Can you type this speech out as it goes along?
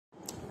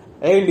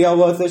India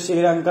versus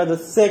Sri Lanka the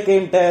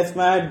second test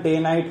match day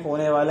night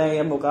होने वाला है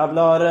ये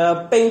मुकाबला। और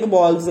पिंक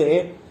बॉल से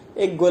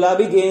एक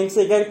गुलाबी गेंद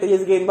से क्या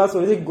तेज गेंदबाज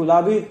थोड़ी सी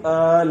गुलाबी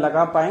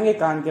लगा पाएंगे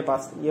कान के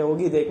पास, ये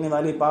होगी देखने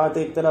वाली बात।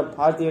 एक तरफ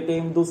भारतीय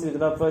टीम, दूसरी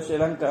तरफ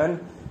श्रीलंकन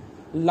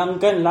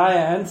लंकन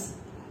लायंस।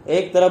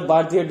 एक तरफ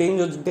भारतीय टीम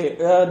जो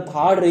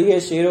भाड़ रही है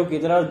शेरों की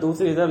तरफ,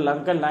 दूसरी तरफ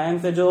लंकन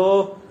लायंस है जो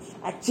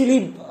एक्चुअली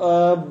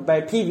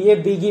बैठी हुई है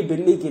भीगी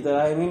बिल्ली की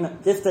तरह। आई मीन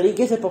जिस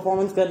तरीके से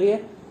परफॉर्मेंस कर रही है,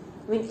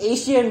 आई मीन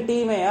एशियन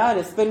टीम है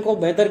यार, स्पिन को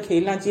बेहतर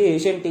खेलना चाहिए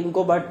एशियन टीम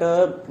को, बट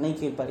नहीं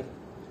खेल पा रही।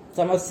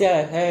 समस्या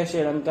है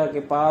श्रीलंका के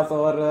पास,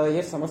 और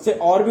ये समस्या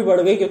और भी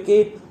बढ़ गई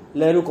क्योंकि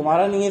लहरू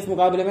कुमारा नहीं है इस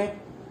मुकाबले में,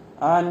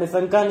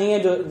 निशंका नहीं है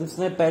जो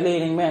जिसने पहले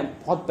इनिंग में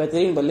बहुत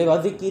बेहतरीन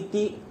बल्लेबाजी की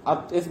थी।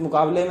 अब इस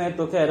मुकाबले में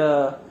तो खैर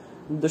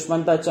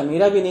दुष्मंता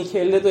चमीरा भी नहीं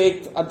खेल रहे, तो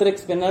एक अतिरिक्त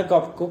स्पिनर को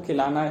आपको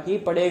खिलाना ही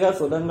पड़ेगा।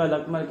 सुलंगा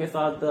लकमल के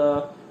साथ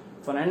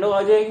फर्नांडो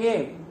आ जाएंगे।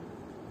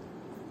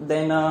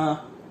 देन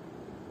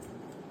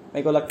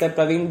मेरे को लगता है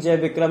प्रवीण जय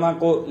विक्रमा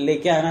को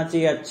लेके आना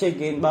चाहिए, अच्छे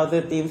गेंदबाज है,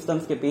 3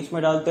 स्टंप्स के बीच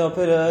में डालते हैं, और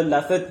फिर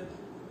लसित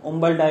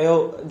उम्बर डायो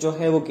जो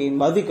है वो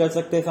गेंदबाजी कर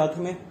सकते हैं साथ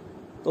में।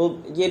 तो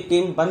ये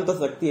टीम बन तो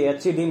सकती है,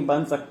 अच्छी टीम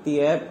बन सकती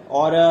है।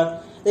 और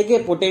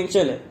देखिए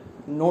पोटेंशियल है,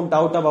 नो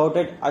डाउट अबाउट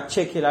इट,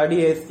 अच्छे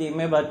खिलाड़ी है इस टीम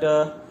में, बट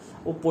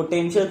वो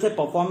पोटेंशियल से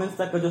परफॉर्मेंस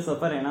तक का जो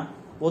सफर है ना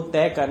वो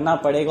तय करना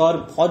पड़ेगा, और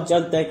बहुत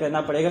जल्द तय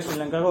करना पड़ेगा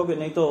श्रीलंका को, कि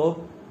नहीं तो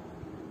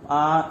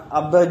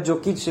अब जो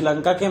कि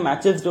श्रीलंका के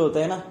मैचेस जो होते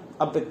हैं ना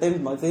अब इतने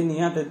मजे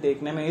नहीं आते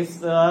देखने में। इस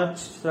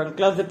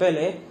श्रृंखला से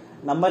पहले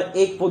नंबर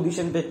 1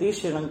 पोजीशन पे थी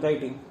श्रीलंका की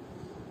टीम,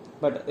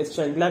 बट इस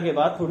श्रृंखला के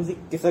बाद थोड़ी सी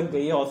खिसक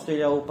गई है,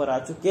 ऑस्ट्रेलिया ऊपर आ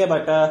चुकी है,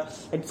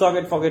 but it's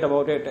forget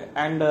about it.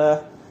 And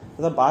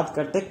बात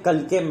करते हैं कल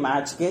के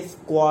मैच के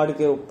स्क्वाड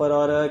के ऊपर,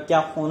 और क्या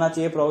होना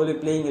चाहिए प्रोबेबली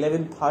प्लेइंग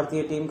 11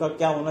 भारतीय टीम का,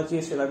 क्या होना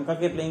चाहिए श्रीलंका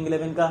के प्लेइंग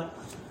 11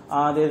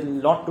 का। There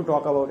is lot to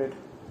talk about it.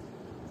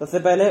 सबसे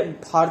पहले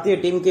भारतीय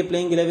टीम के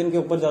प्लेइंग 11 के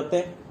ऊपर जाते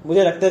हैं।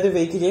 मुझे लगता है सिर्फ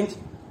एक ही चेंज,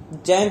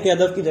 जयंत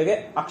यादव की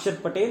जगह अक्षर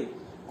पटेल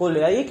को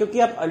ले आइए, क्योंकि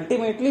आप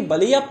अल्टीमेटली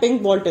भले ही आप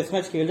पिंक बॉल टेस्ट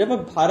मैच खेल रहे हैं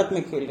पर भारत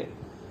में खेल रहे,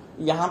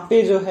 यहाँ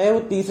पे जो है वो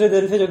तीसरे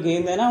दिन से जो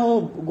गेंद है ना वो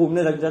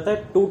घूमने लग जाता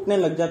है, टूटने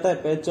लग जाता है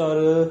पिच,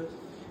 और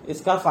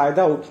इसका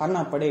फायदा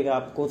उठाना पड़ेगा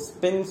आपको।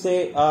 स्पिन से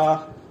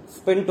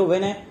स्पिन टू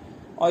विन है,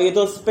 और ये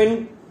तो स्पिन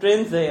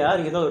ट्रेंड्स है यार,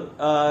 ये तो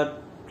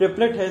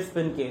ट्रिपलेट है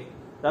स्पिन के।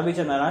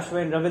 रविचंद्रन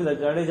अश्विन, रविंद्र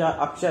जडेजा,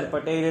 अक्षर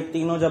पटेल, ये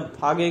तीनों जब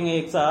भागेंगे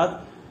एक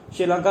साथ,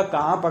 श्रीलंका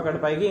कहाँ पकड़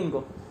पाएगी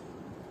इनको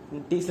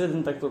तीसरे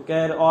दिन तक तो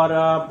खैर। और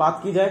बात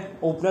की जाए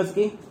ओपनर्स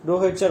की,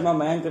 Rohit Sharma,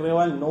 Mayank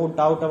Agarwal, no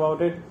doubt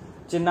about it.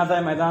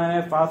 Chinnaswamy मैदान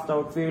है, फास्ट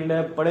आउटफील्ड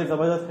है, बड़े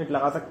जबरदस्त हिट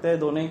लगा सकते हैं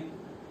दोनों ही,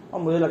 और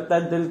मुझे लगता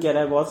है दिल कह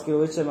रहा है बॉस की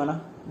रोहित शर्मा ना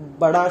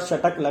बड़ा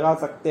शतक लगा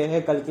सकते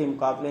हैं कल के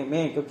मुकाबले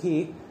में,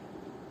 क्योंकि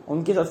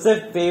उनकी सबसे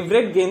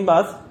फेवरेट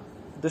गेंदबाज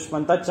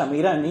दुष्मंता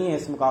चमीरा नहीं है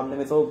इस मुकाबले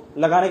में, तो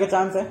लगाने का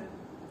चांस है,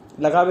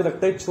 लगा भी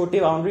सकते हैं, छोटी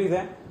बाउंड्रीज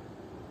है।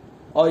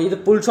 और ये जो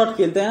पुल शॉट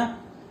खेलते हैं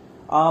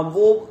ना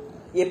वो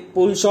ये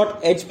पुल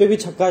शॉट एज पे भी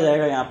छक्का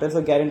जाएगा यहाँ पे,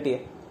 तो गारंटी है।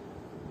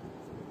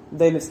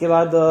 देन इसके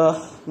बाद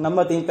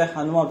नंबर 3 पे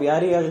हनुमा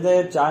विहारी आ जाते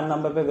हैं, 4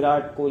 नंबर पे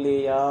विराट कोहली।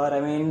 यार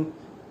आई मीन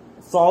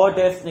 100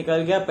 टेस्ट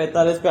निकल गया,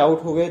 45 पे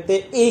आउट हो गए थे,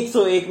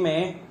 101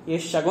 में ये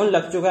शगुन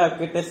लग चुका है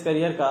आपके टेस्ट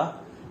करियर का,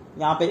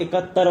 यहाँ पे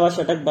 71वां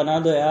शतक बना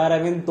दो यार।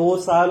 आई मीन 2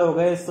 साल हो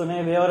गए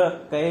सुने हुए और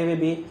कहे हुए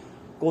भी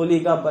कोहली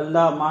का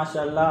बल्ला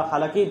माशाल्लाह,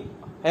 हालांकि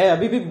है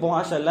अभी भी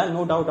माशाल्लाह,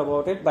 no doubt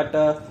about it, but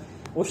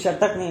वो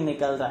शतक नहीं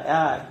निकल रहा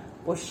यार।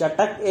 वो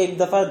शतक एक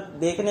दफा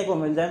देखने को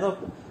मिल जाए तो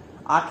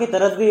आंखें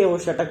तरस गई है वो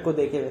शतक को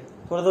देखे हुए।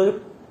 थोड़ा सा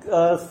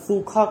जो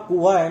सूखा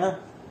कुआं है ना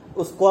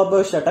उसको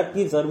अब शतक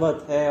की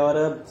जरूरत है, और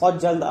बहुत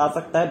जल्द आ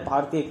सकता है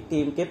भारतीय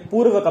टीम के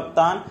पूर्व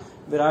कप्तान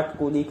विराट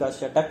कोहली का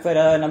शतक। फिर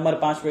नंबर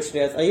 5 पे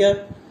श्रेयस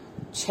अय्यर,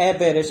 6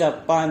 पे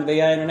ऋषभ पंत।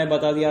 भैया इन्होंने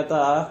बता दिया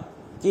था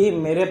कि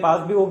मेरे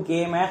पास भी वो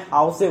गेम है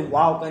हाउ से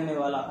वाव करने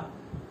वाला,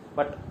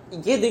 बट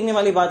ये देखने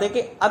वाली बात है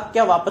कि अब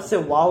क्या वापस से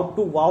वाव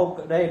टू वाव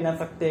रह न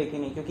सकते हैं कि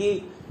नहीं,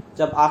 क्योंकि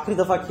जब आखिरी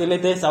दफा खेले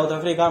थे साउथ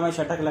अफ्रीका में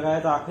शतक लगाया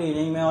था आखिरी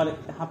इनिंग में, और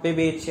यहाँ पे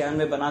भी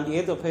 96 बना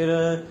दिए, तो फिर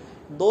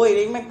 2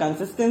 इनिंग में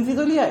कंसिस्टेंसी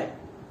तो लिया है।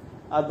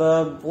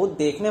 अब वो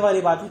देखने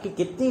वाली बात है कि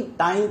कितनी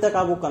टाइम तक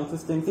आप वो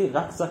कंसिस्टेंसी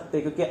रख सकते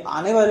हैं, क्योंकि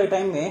आने वाले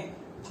टाइम में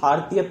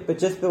भारतीय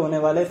पिचेस पे होने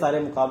वाले सारे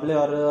मुकाबले,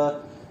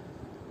 और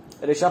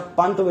Rishabh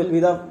Pant will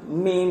be the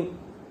main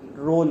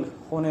role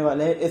होने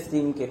वाले हैं इस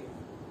टीम के।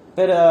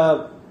 फिर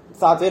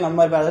 7वें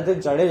नंबर पे आ जाते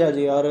जडेजा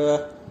जी, और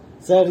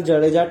सर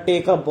जडेजा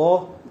टेक अ बॉ,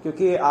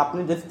 क्योंकि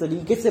आपने जिस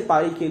तरीके से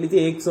पारी खेली थी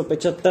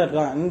 175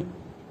 रन,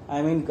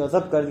 आई मीन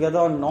गजब कर दिया था,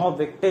 और 9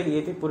 विकेट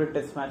लिए थी पूरे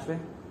टेस्ट मैच में,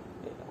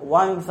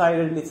 one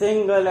sidedly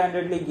single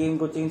handedly game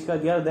को चेंज कर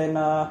दिया। देन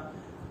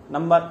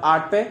नंबर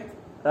 8 पे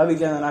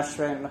रविचंद्रन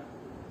अश्विन,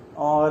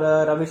 और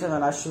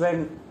रविचंद्रन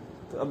अश्विन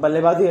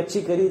बल्लेबाजी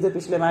अच्छी करी थी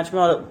पिछले मैच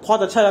में, और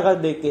बहुत अच्छा लगा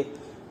देख के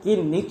कि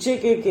नीचे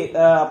के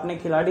अपने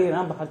खिलाड़ी है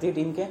ना भारतीय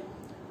टीम के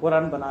वो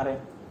रन बना रहे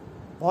हैं।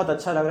 बहुत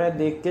अच्छा लग रहा है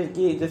देख के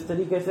कि जिस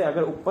तरीके से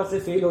अगर ऊपर से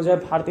फेल हो जाए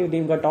भारतीय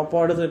टीम का टॉप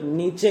ऑर्डर, तो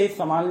नीचे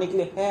संभालने के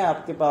लिए है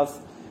आपके पास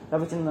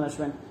रविचंद्रन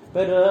अश्विन।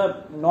 फिर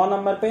 9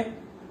 नंबर पे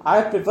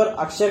आई प्रिफर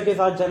अक्षर के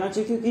साथ जाना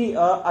चाहिए, क्योंकि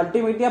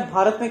अल्टीमेटली आप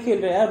भारत में खेल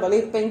रहे हैं, भले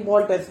ही पिंक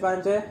बॉल टेस्ट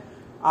मैच है,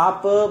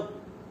 आप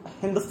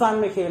हिंदुस्तान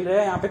में खेल रहे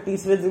हैं, यहाँ पे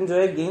तीसरे दिन जो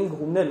है गेंद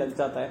घूमने लग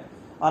जाता है,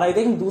 और आई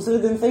थिंक दूसरे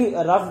दिन से ही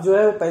रफ जो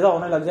है वो पैदा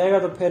होने लग जाएगा।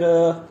 तो फिर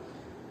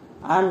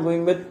आई एम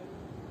गोइंग विद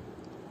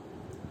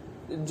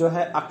जो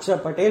है अक्षर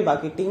पटेल।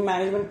 बाकी टीम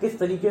मैनेजमेंट किस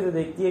तरीके से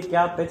देखती है,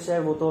 क्या पिच है,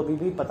 वो तो अभी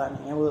भी पता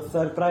नहीं है, वो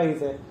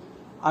सरप्राइज है,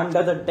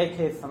 अंडर द टेक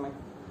है इस समय।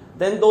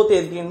 देन 2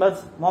 तेज गेंदबाज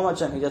मोहम्मद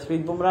शमी,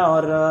 जसप्रीत बुमराह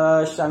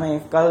और शमी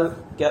कल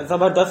क्या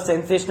जबरदस्त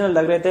सेंसेशनल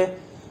लग रहे थे,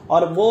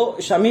 और वो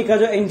शमी का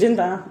जो इंजन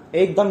था ना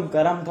एकदम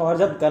गर्म था, और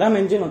जब गर्म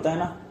इंजन होता है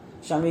ना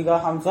शमी का,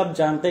 हम सब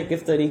जानते हैं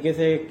किस तरीके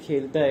से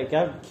खेलता है,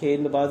 क्या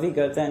गेंदबाजी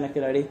करता है ना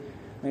खिलाड़ी,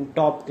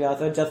 टॉप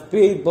क्लास है।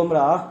 जसप्रीत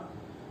बुमराह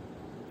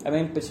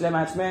पिछले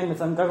मैच में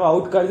निशंका को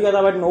आउट कर दिया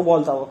था, बट नो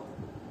बॉल था वो,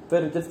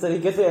 फिर जिस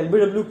तरीके से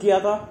एलबीडब्ल्यू किया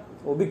था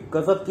वो भी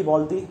गजब की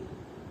बॉल थी।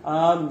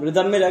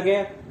 रिदम में लगे,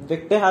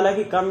 विकेटें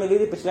हालांकि कम मिली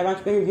थी पिछले मैच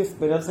में, क्योंकि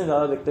स्पिनर्स ने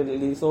ज्यादा विकेटें ले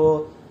ली। सो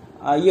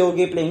ये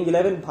होगी प्लेइंग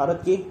 11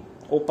 भारत की।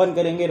 ओपन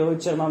करेंगे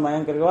रोहित शर्मा,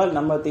 मयंक अग्रवाल,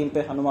 नंबर 3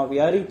 पे हनुमा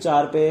विहारी,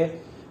 4 पे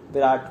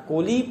विराट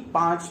कोहली,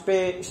 5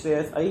 पे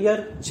श्रेयस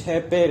अय्यर, 6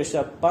 पे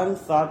ऋषभ पंत,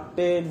 7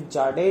 पे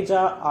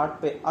जाडेजा,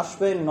 8 पे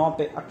अश्विन, 9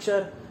 पे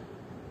अक्षर,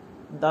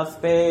 10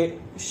 पे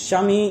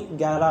शमी,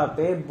 11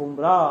 पे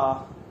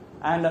बुमराह।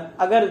 एंड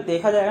अगर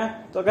देखा जाएगा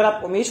तो अगर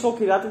आप उमेश को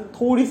खिलाते तो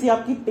थोड़ी सी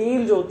आपकी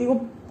टेल जो होती है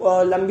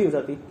वो लंबी हो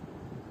जाती,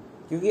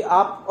 क्योंकि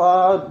आप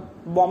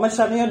मोहम्मद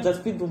शमी और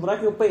जसप्रीत बुमराह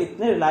के ऊपर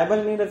इतने रिलायबल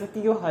नहीं रह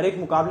सकती कि वो हर एक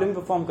मुकाबले में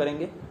परफॉर्म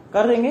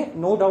कर देंगे,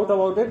 no doubt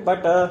about it,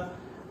 but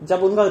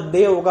जब उनका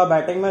डे होगा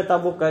बैटिंग में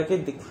तब वो करके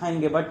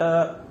दिखाएंगे। बट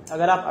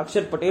अगर आप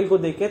अक्षर पटेल को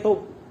देखें तो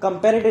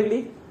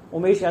कंपैरेटिवली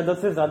उमेश यादव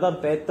से ज्यादा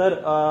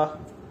बेहतर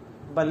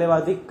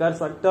बल्लेबाजी कर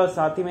सकते हैं, और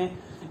साथ ही में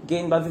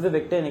गेंदबाजी से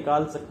विकेटें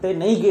निकाल सकते हैं,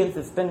 नई गेंद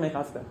से स्पिन में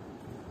खासकर।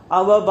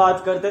 अब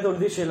बात करते हैं थोड़ी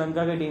सी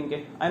श्रीलंका की टीम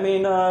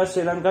के।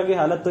 श्रीलंका की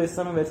हालत तो इस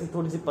समय वैसे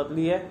थोड़ी सी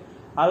पतली है,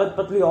 हालत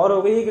पतली और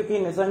हो गई है क्योंकि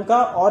निशंका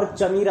और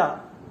चमीरा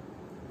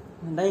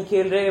नहीं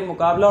खेल रहे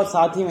मुकाबला, और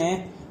साथ ही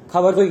में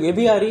खबर तो ये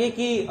भी आ रही है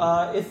कि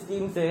इस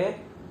टीम से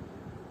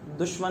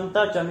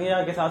दुष्मंता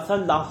चमीरा के साथ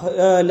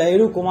साथ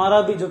लहरू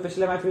कुमारा भी, जो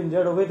पिछले मैच में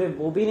इंजर्ड हो गए थे,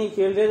 वो भी नहीं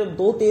खेल रहे। तो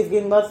 2 तेज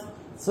गेंदबाज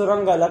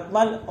सुरंगा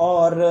लक्मल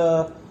और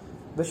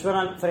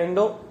विश्वनाथ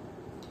फ्रेंडो,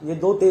 ये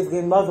 2 तेज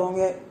गेंदबाज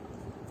होंगे।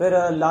 फिर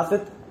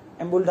लासित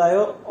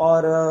एम्बुल्डायो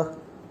और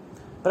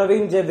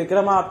प्रवीण जय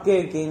विक्रमा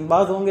आपके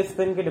गेंदबाज होंगे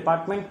स्पिन के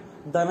डिपार्टमेंट।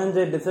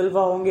 धनंजय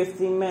डिसिल्वा होंगे इस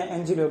टीम में,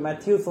 एंजिलो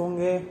मैथ्यूज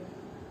होंगे।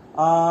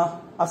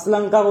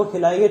 असलंका को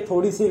खिलाइए,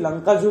 थोड़ी सी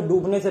लंका जो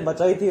डूबने से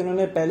बचाई थी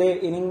उन्होंने पहले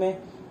इनिंग में,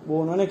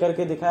 वो उन्होंने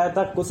करके दिखाया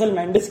था। कुशल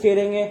मेंडिस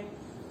खेलेंगे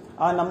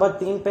नंबर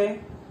 3 पे,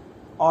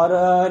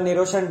 और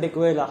निरोशन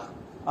डिक्वेला।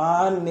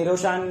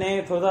 निरोशान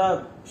ने थोड़ा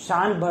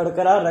शान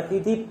बरकरार रखी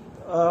थी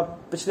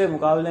पिछले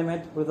मुकाबले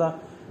में, थोड़ा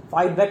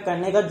फाइट बैक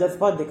करने का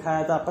जज्बा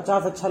दिखाया था,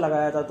 50 अच्छा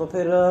लगाया था। तो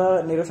फिर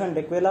निरोशन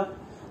डिक्वेला।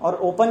 और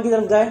ओपन की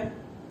तरफ जाए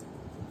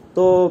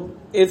तो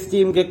इस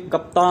टीम के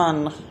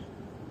कप्तान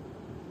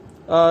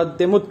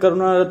दिमुथ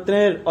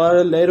करुणारत्ने और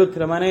लहरू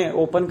थिरमाने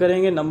ओपन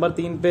करेंगे। नंबर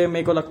 3 पे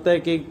मेरे को लगता है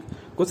कि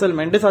कुशल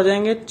मेंडिस आ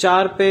जाएंगे।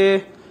 4 पे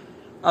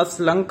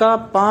असलंका,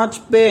 5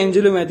 पे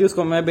एंजिलो मैथ्यूज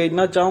को मैं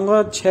भेजना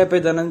चाहूंगा, 6 पे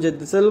धनंजय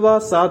डिसिल्वा,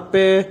 7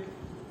 पे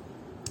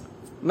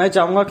मैं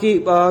चाहूंगा कि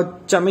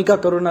चमिका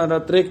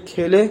करुणारत्ने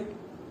खेले।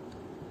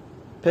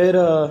 फिर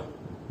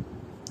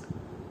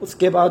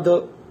उसके बाद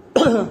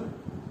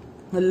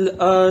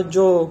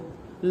जो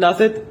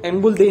लासित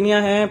एम्बुल्डेनिया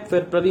है,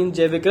 फिर प्रवीण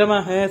जय विक्रमा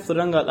है,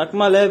 सुरंगा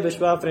लक्मल है,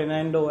 विश्वा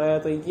फर्नांडो है।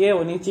 तो ये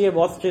होनी चाहिए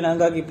बहुत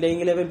श्रीलंका की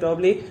प्लेइंग 11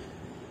 प्रॉब्ली।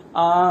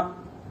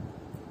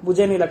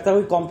 मुझे नहीं लगता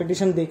कोई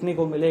कंपटीशन देखने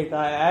को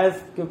मिलेगा एज,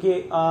 क्योंकि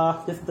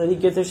जिस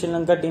तरीके से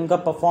श्रीलंका टीम का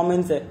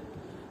परफॉर्मेंस है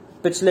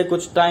पिछले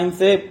कुछ टाइम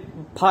से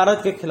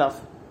भारत के खिलाफ,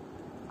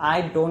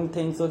 आई डोंट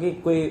थिंक सो कि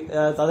कोई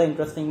ज्यादा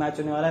इंटरेस्टिंग मैच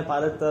होने वाला है।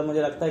 भारत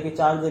मुझे लगता है कि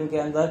 4 दिन के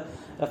अंदर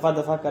रफा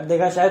दफा कर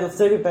देगा, शायद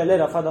उससे भी पहले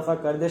रफा दफा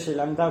कर दे,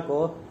 श्रीलंका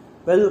को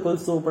बिल्कुल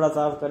सूपड़ा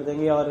साफ कर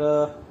देंगे। और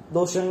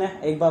 2-0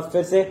 एक बार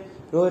फिर से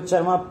रोहित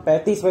शर्मा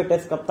 35वें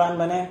टेस्ट कप्तान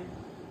बने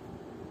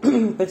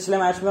पिछले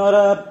मैच में,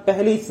 और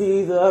पहली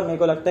सीरीज मेरे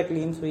को लगता है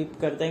क्लीन स्वीप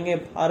कर देंगे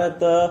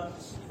भारत।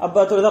 अब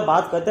थोड़ा सा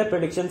बात करते हैं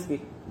प्रेडिक्शंस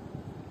की।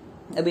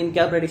 अब इन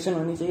क्या प्रेडिक्शन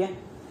होनी चाहिए?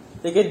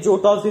 देखिए, जो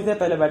टॉस जीते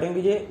पहले बैटिंग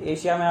कीजिए।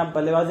 एशिया में आप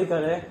बल्लेबाजी कर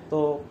रहे हैं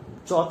तो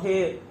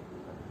चौथे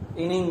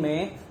इनिंग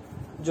में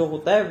जो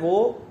होता है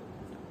वो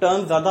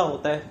टर्न ज्यादा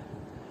होता है।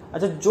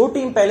 अच्छा, जो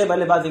टीम पहले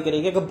बल्लेबाजी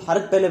करेगी, अगर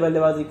भारत पहले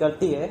बल्लेबाजी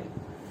करती है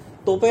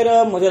तो फिर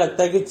मुझे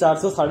लगता है कि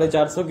 400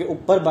 450 के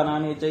ऊपर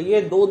बनाने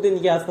चाहिए। 2 दिन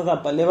के आसपास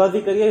आप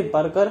बल्लेबाजी करिए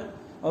भरकर,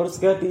 और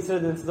उसके बाद तीसरे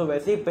दिन से तो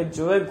वैसे ही पिच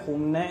जो है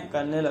घूमने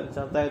करने लग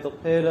जाता है। तो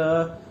फिर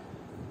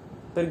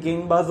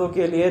गेंदबाजों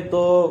के लिए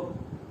तो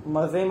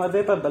मजे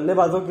मजे, पर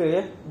बल्लेबाजों के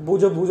लिए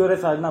बूझो रे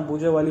साजना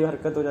बूझो वाली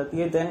हरकत हो जाती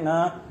है।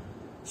 देन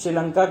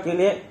श्रीलंका के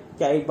लिए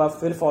क्या एक बार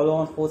फिर फॉलो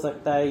ऑन हो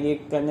सकता है? ये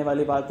कहने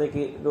वाली बात है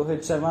कि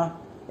रोहित शर्मा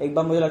एक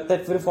बार मुझे लगता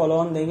है फिर फॉलो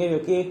ऑन देंगे,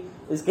 क्योंकि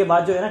इसके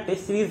बाद जो है ना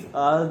टेस्ट सीरीज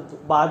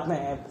बाद में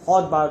है,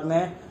 बहुत बाद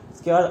में।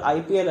 उसके बाद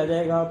आईपीएल आ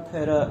जाएगा,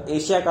 फिर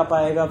एशिया कप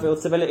आएगा, फिर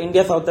उससे पहले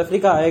इंडिया साउथ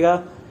अफ्रीका आएगा।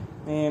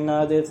 In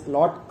this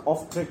lot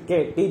of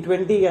cricket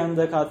T20 के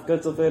अंदर खासकर।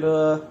 तो फिर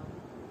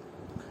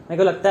मेरे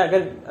को लगता है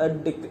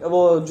अगर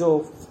वो जो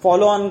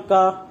फॉलो ऑन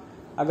का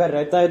अगर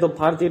रहता है तो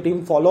भारतीय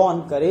टीम फॉलो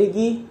ऑन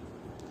करेगी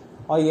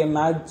और ये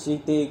मैच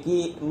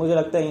जीतेगी। मुझे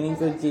लगता है इनिंग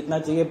से जीतना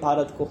चाहिए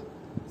भारत को।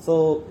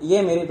 सो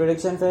ये मेरी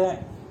प्रेडिक्शन है।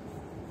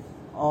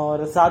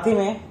 और साथ ही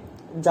में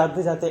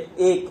जाते जाते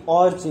एक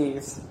और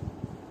चीज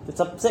जो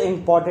सबसे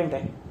इम्पोर्टेंट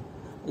है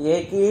ये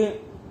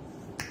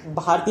कि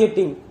भारतीय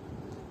टीम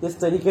जिस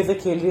तरीके से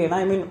खेल रही है ना,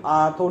 आई मीन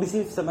थोड़ी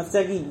सी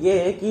समस्या की ये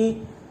है कि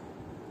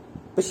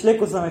पिछले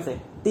कुछ समय से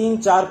 3,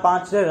 4,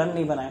 5 रन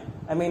नहीं बनाए।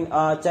 आई मीन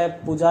चाहे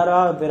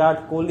पुजारा,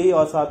 विराट कोहली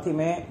और साथ ही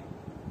में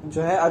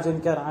जो है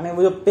अजिंक्य रहाणे,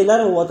 वो जो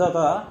पिलर हुआ था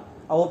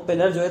और वो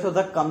पिलर जो है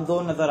थोड़ा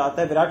कमजोर नजर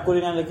आता है। विराट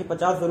कोहली ने लेकिन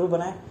 50 जरूर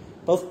बनाए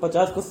तो उस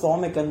 50 को 100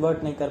 में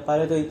कन्वर्ट नहीं कर पा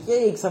रहे। तो ये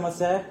एक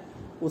समस्या है,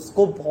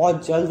 उसको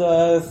बहुत जल्द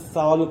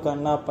सॉल्व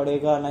करना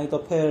पड़ेगा। नहीं तो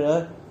फिर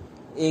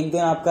एक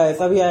दिन आपका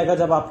ऐसा भी आएगा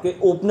जब आपके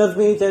ओपनर्स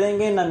भी नहीं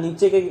चलेंगे, ना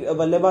नीचे के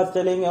बल्लेबाज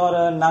चलेंगे और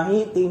ना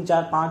ही 3,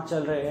 4, 5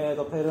 चल रहे हैं।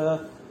 तो फिर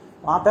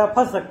वहां पे आप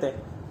फंस सकते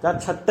हैं। जब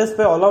 36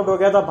 पे ऑल आउट हो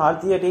गया था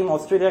भारतीय टीम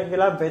ऑस्ट्रेलिया के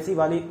खिलाफ, वैसी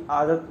वाली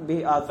आदत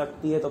भी आ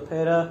सकती है। तो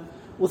फिर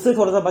उससे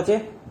थोड़ा सा बचे,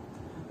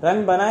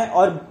 रन बनाए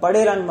और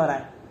बड़े रन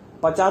बनाए।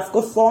 50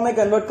 को 100 में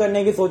कन्वर्ट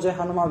करने की सोचे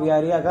हनुमा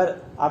विहारी, अगर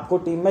आपको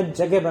टीम में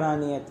जगह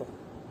बनानी है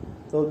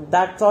तो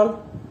that's all.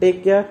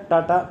 Take care,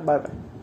 Tata, bye bye.